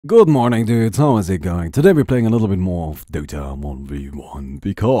Good morning, dudes. How is it going? Today we're playing a little bit more of Dota 1v1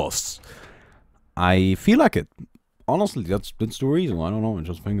 because I feel like it. Honestly, that's the reason. I don't know. I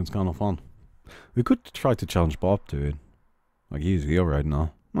just think it's kind of fun. We could try to challenge Bob to it. Like, he's here right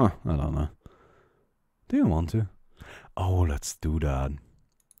now. I don't know. Do you want to? Oh, let's do that.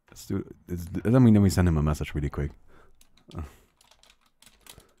 Let me send him a message really quick.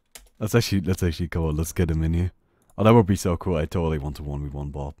 Let's actually go on. Let's get him in here. Oh, that would be so cool. I totally want to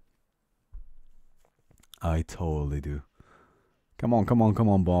 1v1 Bob. I totally do. Come on, Bob. Come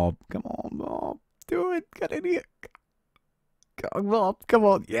on, Bob. Do it. Get in here. Come on, Bob. Come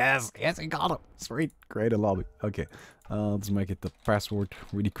on. Yes, he got him. Sweet. Great, I love it. Okay, let's make it the password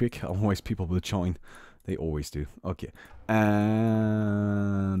really quick. Otherwise, people will join. They always do. Okay,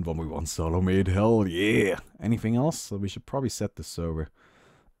 and 1v1 solo mid. Hell yeah. Anything else? So we should probably set the server.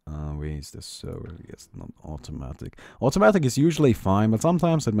 Where is the server? Yes, not automatic. Automatic is usually fine, but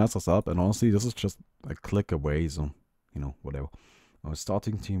sometimes it messes up. And honestly, this is just a click away, so you know, whatever. Oh,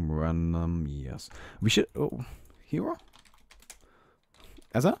 starting team random. Yes, we should. Oh, hero.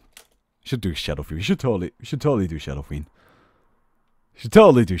 As that? Should do Shadow Fiend. We should totally do Shadow Fiend. Should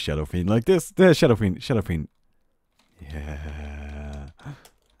totally do Shadow Fiend like this. There's Shadow Fiend. Shadow Fiend. Yeah.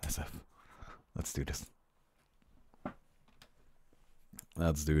 SF. Let's do this.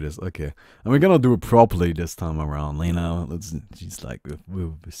 Let's do this, okay. And we're gonna do it properly this time around, you know. Let's just like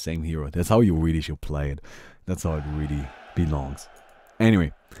with the same hero. That's how you really should play it. That's how it really belongs.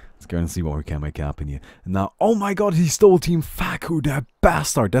 Anyway, let's go and see what we can make happen here. And now, oh my god, he stole Team Faku, that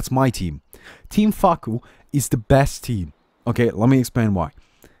bastard. That's my team. Team Faku is the best team. Okay, let me explain why.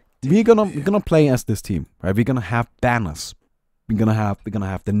 We're gonna play as this team, right? We're gonna have banners. We're gonna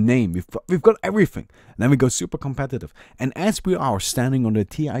have the name. We've got everything. And then we go super competitive. And as we are standing on the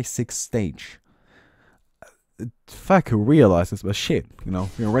TI6 stage, Faku realizes, well, shit, you know,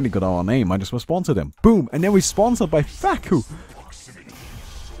 we already got our name. I just was sponsored them. Boom, and then we're sponsored by Faku.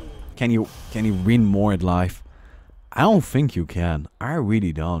 Can you win more at life? I don't think you can. I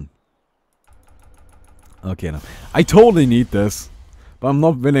really don't. Okay, now I totally need this, but I'm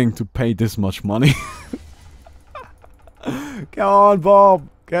not willing to pay this much money. Come on, Bob.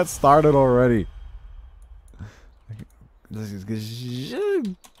 Get started already.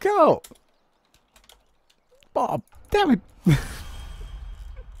 Go. Bob, damn it.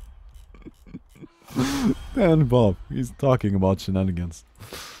 Damn Bob. He's talking about shenanigans.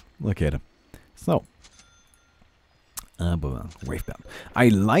 Look at him. So. Wave band. I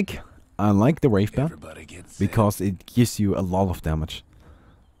like the wave band because it gives you a lot of damage.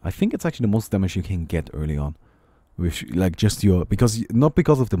 I think it's actually the most damage you can get early on. With like just your not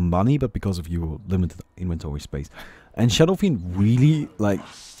because of the money, but because of your limited inventory space. And Shadow Fiend really, like,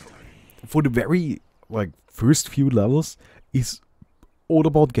 for the very like first few levels is all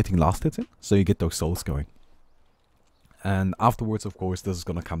about getting last hits in, so you get those souls going. And afterwards, of course, this is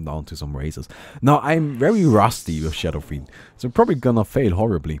gonna come down to some races. Now I'm very rusty with Shadow Fiend, so I'm probably gonna fail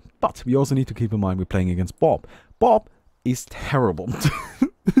horribly. But we also need to keep in mind we're playing against Bob. Bob is terrible,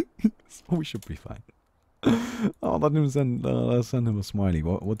 so we should be fine. Oh, let's send him a smiley.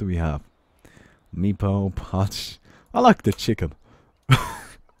 What do we have? Meepo, Patch. I like the chicken.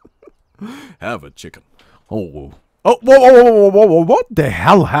 Have a chicken. Oh, whoa, what the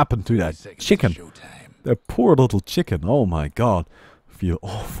hell happened to that chicken? That poor little chicken. Oh my god. I feel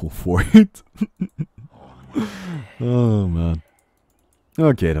awful for it. Oh man.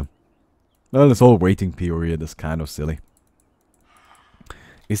 Okay then. Well, this whole waiting period is kind of silly.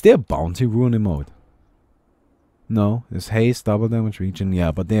 Is there a bounty rune emote? No, there's haste, double damage region,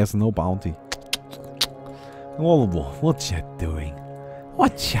 yeah, but there's no bounty. Oh, what you doing?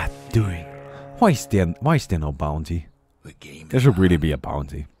 What you doing? Why is there no bounty? There should really be a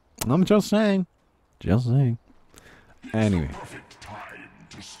bounty. I'm just saying. Just saying. Anyway.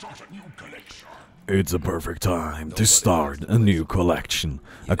 It's a perfect time to start a new collection.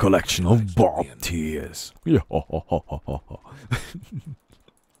 A collection of Bob tears.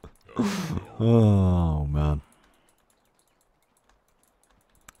 Oh, man.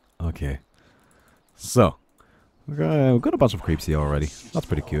 Okay, so we've got a bunch of creeps here already. That's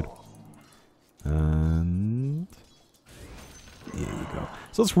pretty cute. And here you go.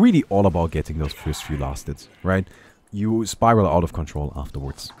 So it's really all about getting those first few last hits, right? You spiral out of control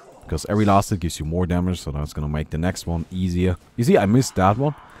afterwards because every last hit gives you more damage, so that's gonna make the next one easier. You see, I missed that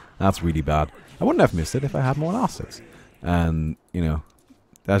one. That's really bad. I wouldn't have missed it if I had more last hits. And you know,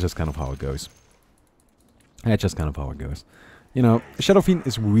 that's just kind of how it goes. That's just kind of how it goes. You know, Shadow Fiend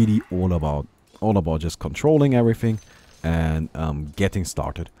is really all about just controlling everything and getting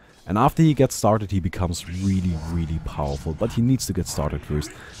started. And after he gets started, he becomes really, really powerful. But he needs to get started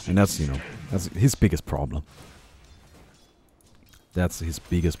first. And that's, you know, that's his biggest problem. That's his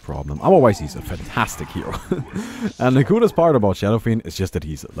biggest problem. Otherwise, he's a fantastic hero. And the coolest part about Shadow Fiend is just that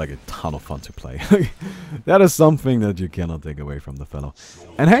he's like a ton of fun to play. That is something that you cannot take away from the fellow.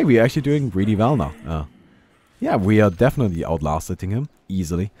 And hey, we're actually doing really well now. Yeah, we are definitely outlasting him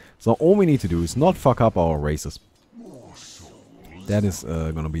easily. So all we need to do is not fuck up our races. That is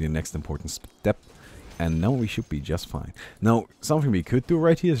gonna be the next important step. And now we should be just fine. Now, something we could do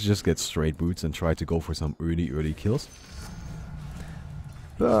right here is just get straight boots and try to go for some early kills.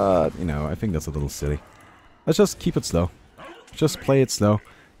 But, you know, I think that's a little silly. Let's just keep it slow. Just play it slow.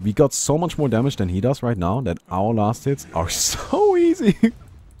 We got so much more damage than he does right now that our last hits are so easy.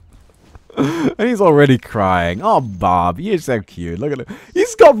 And he's already crying. Oh, Bob, he is so cute. Look at him.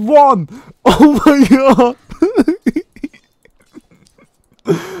 He's got one! Oh my god!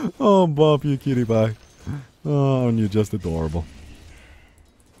 Oh, Bob, you cutie pie. Oh, aren't you just adorable?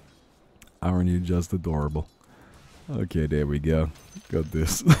 Aren't you just adorable? Okay, there we go. Got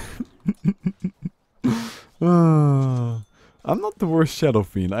this. I'm not the worst Shadow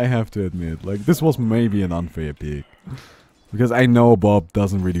Fiend, I have to admit. Like, this was maybe an unfair pick. Because I know Bob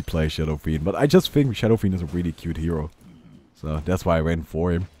doesn't really play Shadow Fiend, but I just think Shadow Fiend is a really cute hero. So that's why I went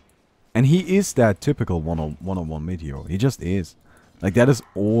for him. And he is that typical one-on-one mid hero. He just is. Like, that is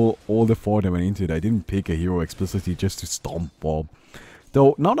all the thought that went into it. I didn't pick a hero explicitly just to stomp Bob.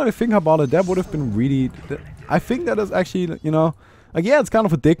 Though, now that I think about it, that would have been really... I think that is actually, you know... Like, yeah, it's kind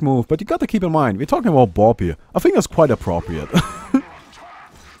of a dick move, but you got to keep in mind, we're talking about Bob here. I think that's quite appropriate.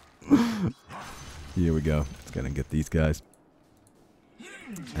 Here we go. Let's go and get these guys.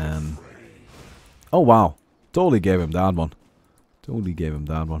 Oh, wow. Totally gave him that one. Totally gave him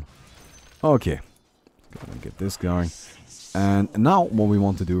that one. Okay. Let's go and get this going. And now, what we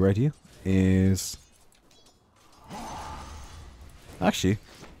want to do right here is... Actually,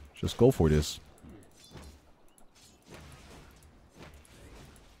 just go for this.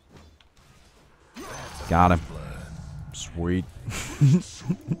 Got him. Sweet.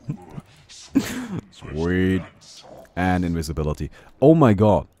 Sweet. And invisibility. Oh my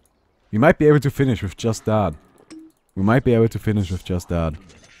god. We might be able to finish with just that. We might be able to finish with just that.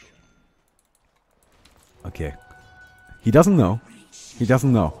 Okay. He doesn't know. He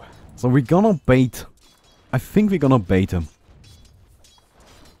doesn't know. So we're gonna bait. I think we're gonna bait him.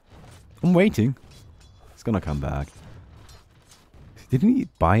 I'm waiting. He's gonna come back. Didn't he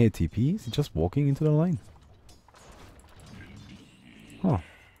buy a TP? Is he just walking into the lane? Huh.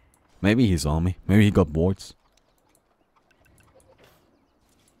 Maybe he saw me. Maybe he got wards.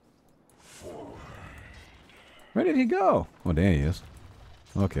 Where did he go? Oh, there he is.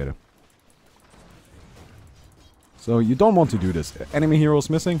 Okay then. So you don't want to do this. Enemy heroes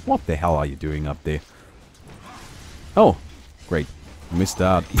missing? What the hell are you doing up there? Oh, great. Missed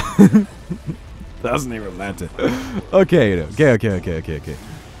that. Doesn't even matter. Okay.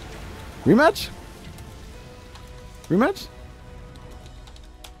 Rematch? Rematch?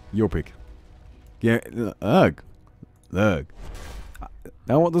 Your pick. Yeah, ugh. Now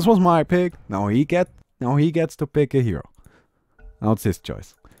this was my pick. Now he gets to pick a hero. Now it's his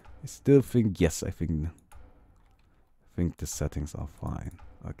choice. I still think yes, I think the settings are fine.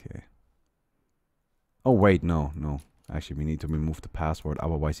 Okay. Oh wait, no. Actually, we need to remove the password,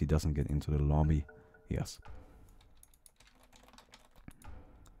 otherwise he doesn't get into the lobby. Yes.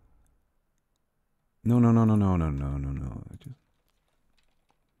 No.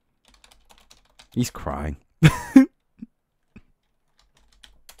 He's crying.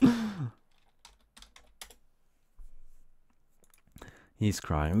 He's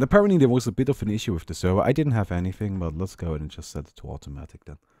crying. And apparently there was a bit of an issue with the server. I didn't have anything, but let's go ahead and just set it to automatic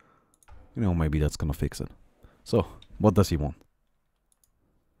then. You know, maybe that's gonna fix it. So, what does he want?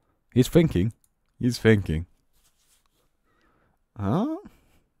 He's thinking. He's thinking. Huh?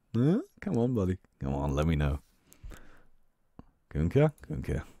 Huh? Come on, buddy. Come on, let me know. Kunkka?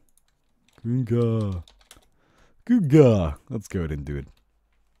 Kunkka. Kunkka. Kunkka. Let's go ahead and do it.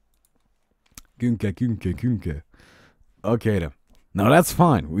 Kunkka. Okay then. No, that's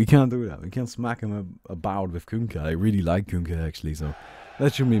fine. We can't do that. We can't smack him about with Kunkka. I really like Kunkka actually, so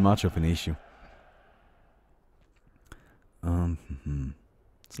that shouldn't be much of an issue.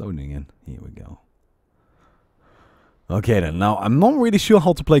 It's loading in. Here we go. Okay then. Now, I'm not really sure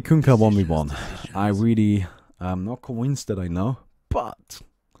how to play Kunkka 1v1. I really am not convinced that I know, but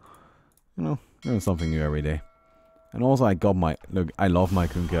you know, there's something new every day. And also, I got my look. I love my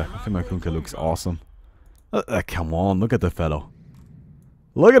Kunkka. I think my Kunkka looks awesome. Come on, look at the fellow.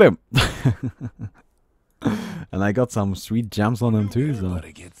 Look at him. And I got some sweet gems on him too, so...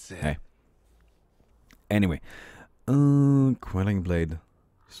 Hey. Anyway. Quelling Blade.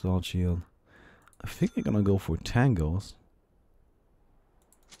 Sword Shield. I think I'm gonna go for tangos.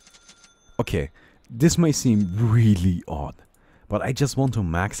 Okay. This may seem really odd. But I just want to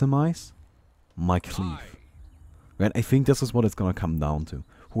maximize my cleave. Right? I think this is what it's gonna come down to.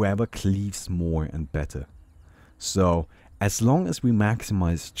 Whoever cleaves more and better. So, as long as we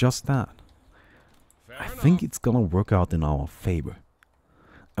maximize just that, I think it's gonna work out in our favor.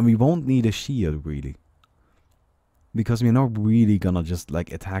 And we won't need a shield, really. Because we're not really gonna just,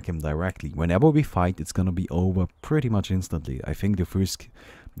 like, attack him directly. Whenever we fight, it's gonna be over pretty much instantly. I think the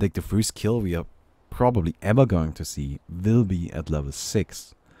first kill we are probably ever going to see will be at level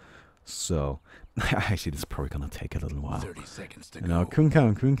 6. So, actually, this is probably gonna take a little while. 30 seconds to you know,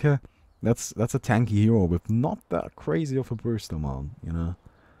 Kunkka, that's a tanky hero with not that crazy of a burst amount, you know.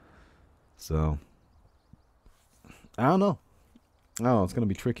 So, I don't know. Oh, it's gonna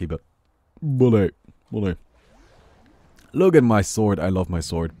be tricky, but bullet. Look at my sword. I love my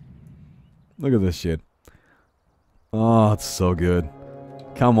sword. Look at this shit. Oh, it's so good.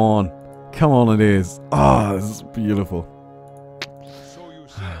 Come on. Come on, it is. Oh, this is beautiful.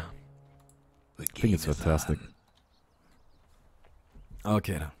 I think it's fantastic.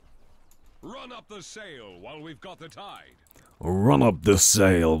 Okay, now. Run up the sail while we've got the tide. Run up the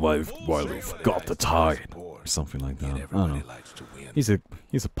sail while we've got the tide. Or something like that. I don't know. He's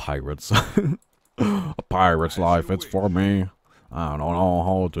a pirate, so a pirate's life, it's for me. I don't know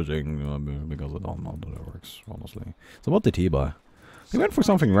how to sing because I don't know the lyrics, honestly. So what did he buy? He went for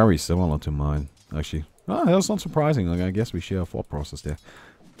something very similar to mine, actually. Ah, that's not surprising. Like, I guess we share a thought process there.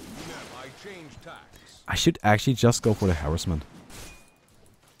 I should actually just go for the harassment.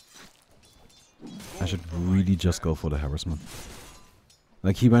 I should really just go for the harassment.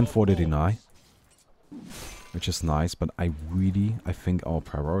 Like, he went for the deny, which is nice, but I think our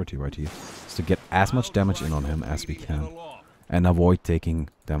priority right here is to get as much damage in on him as we can and avoid taking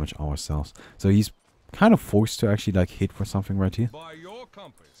damage ourselves. So he's kind of forced to actually, like, hit for something right here.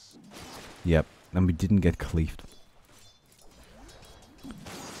 Yep, and we didn't get cleaved.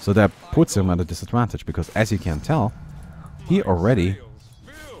 So that puts him at a disadvantage because, as you can tell, he already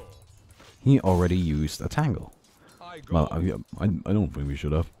used a tangle. Well, I don't think we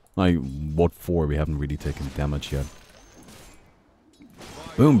should have. What for? We haven't really taken damage yet.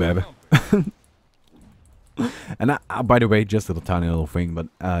 Boom, baby. And by the way, just a tiny little thing, but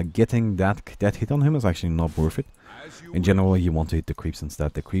getting that hit on him is actually not worth it. In general, you want to hit the creeps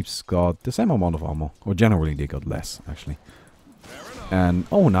instead. The creeps got the same amount of armor, or generally they got less, actually. And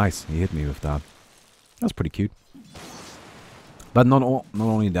oh, nice, he hit me with that. That's pretty cute. But not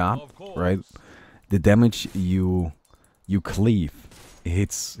only that, right? The damage you cleave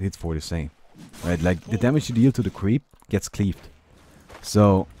hits for the same, right? Like the damage you deal to the creep gets cleaved.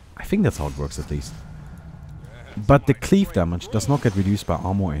 So I think that's how it works, at least. But the cleave damage does not get reduced by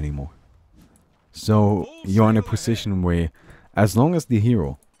armor anymore. So you're in a position where, as long as the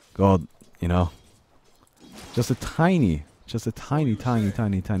hero got, you know, just a tiny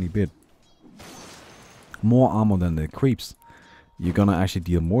bit more armor than the creeps, you're gonna actually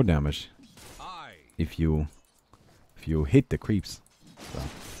deal more damage if you hit the creeps. So,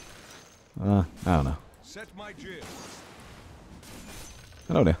 I don't know.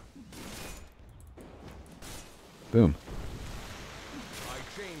 Hello there. Boom.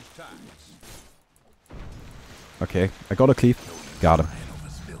 Okay, I got a cleave. Got him.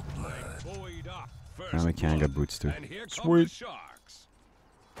 And we can get boots too. Sweet.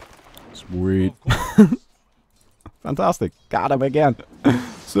 Sweet. Fantastic. Got him again.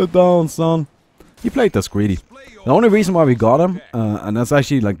 Sit down, son. He played this greedy. The only reason why we got him, and that's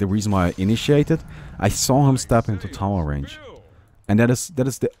actually like the reason why I initiated, I saw him step into tower range. And that is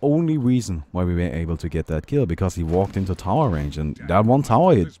the only reason why we were able to get that kill, because he walked into tower range, and that one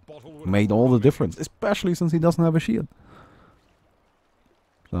tower hit made all the difference, especially since he doesn't have a shield.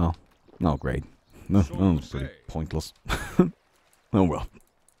 So, no, great. No, it's pretty pointless. Oh well.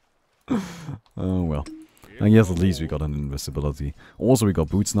 Oh well. I guess at least we got an invisibility. Also, we got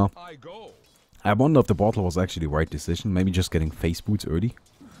boots now. I wonder if the bottle was actually the right decision. Maybe just getting face boots early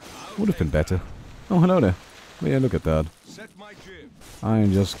would have been better. Oh, hello there. Yeah, look at that. I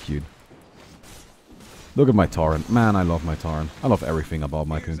am just cute. Look at my Torrent. Man, I love my Torrent. I love everything about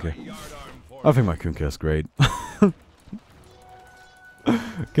my Kunkka. I think my Kunkka is great.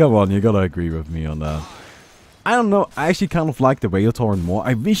 Come on, you gotta agree with me on that. I don't know, I actually kind of like the Whale Torrent more.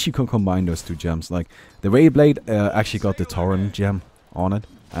 I wish you could combine those two gems. Like, the Whale Blade actually got the Torrent gem on it.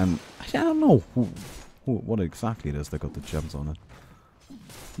 And actually, I don't know what exactly it is that got the gems on it.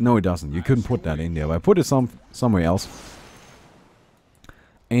 No, it doesn't. You couldn't put that in there. But I put it somewhere else.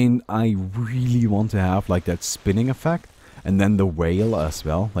 And I really want to have like that spinning effect. And then the whale as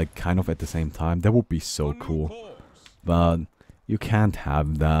well. Like kind of at the same time. That would be so cool. But you can't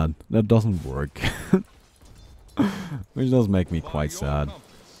have that. That doesn't work. Which does make me quite sad.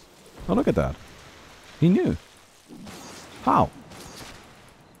 Oh, look at that. He knew. How?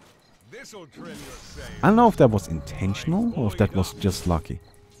 I don't know if that was intentional or if that was just lucky.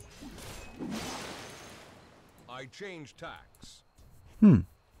 I change tacks.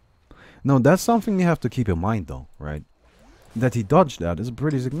 No, that's something you have to keep in mind though, right? That he dodged that is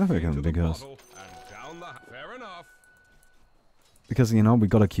pretty significant because... Because, you know, we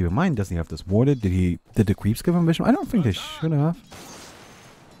gotta keep in mind, does he have this warded? Did the creeps give him vision? I don't think they should have.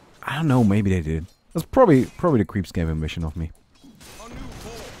 I don't know, maybe they did. That's probably the creeps gave him vision of me.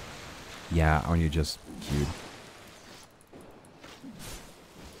 Yeah, aren't you just cute?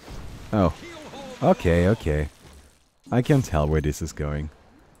 Oh. Okay, okay. I can tell where this is going.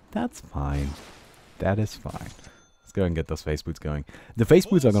 That's fine. That is fine. Let's go and get those face boots going. The face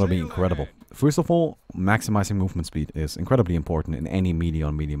boots are going to be incredible. First of all, maximizing movement speed is incredibly important in any melee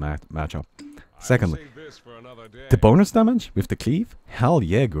on melee matchup. Secondly, the bonus damage with the cleave? Hell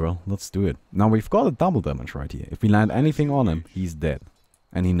yeah, girl. Let's do it. Now we've got a double damage right here. If we land anything on him, he's dead.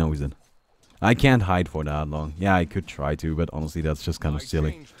 And he knows it. I can't hide for that long. Yeah, I could try to, but honestly, that's just kind of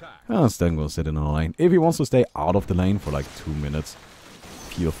silly. I'm still going to sit in a lane. If he wants to stay out of the lane for like 2 minutes,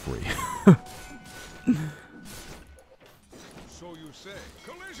 feel free. So you say.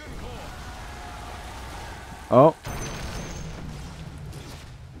 Collision course. Oh.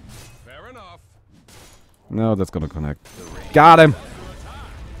 Fair enough. No, that's going to connect. Got him.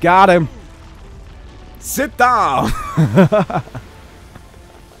 Got him. Sit down.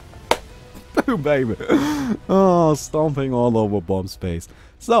 Boom, baby. Oh, stomping all over bomb space.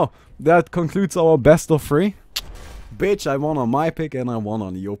 So, that concludes our best of 3. Bitch, I won on my pick and I won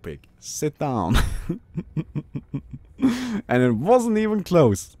on your pick. Sit down. And it wasn't even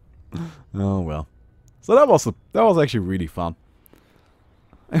close. Oh well. So that was actually really fun.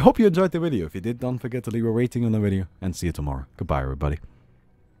 I hope you enjoyed the video. If you did, don't forget to leave a rating on the video and see you tomorrow. Goodbye, everybody.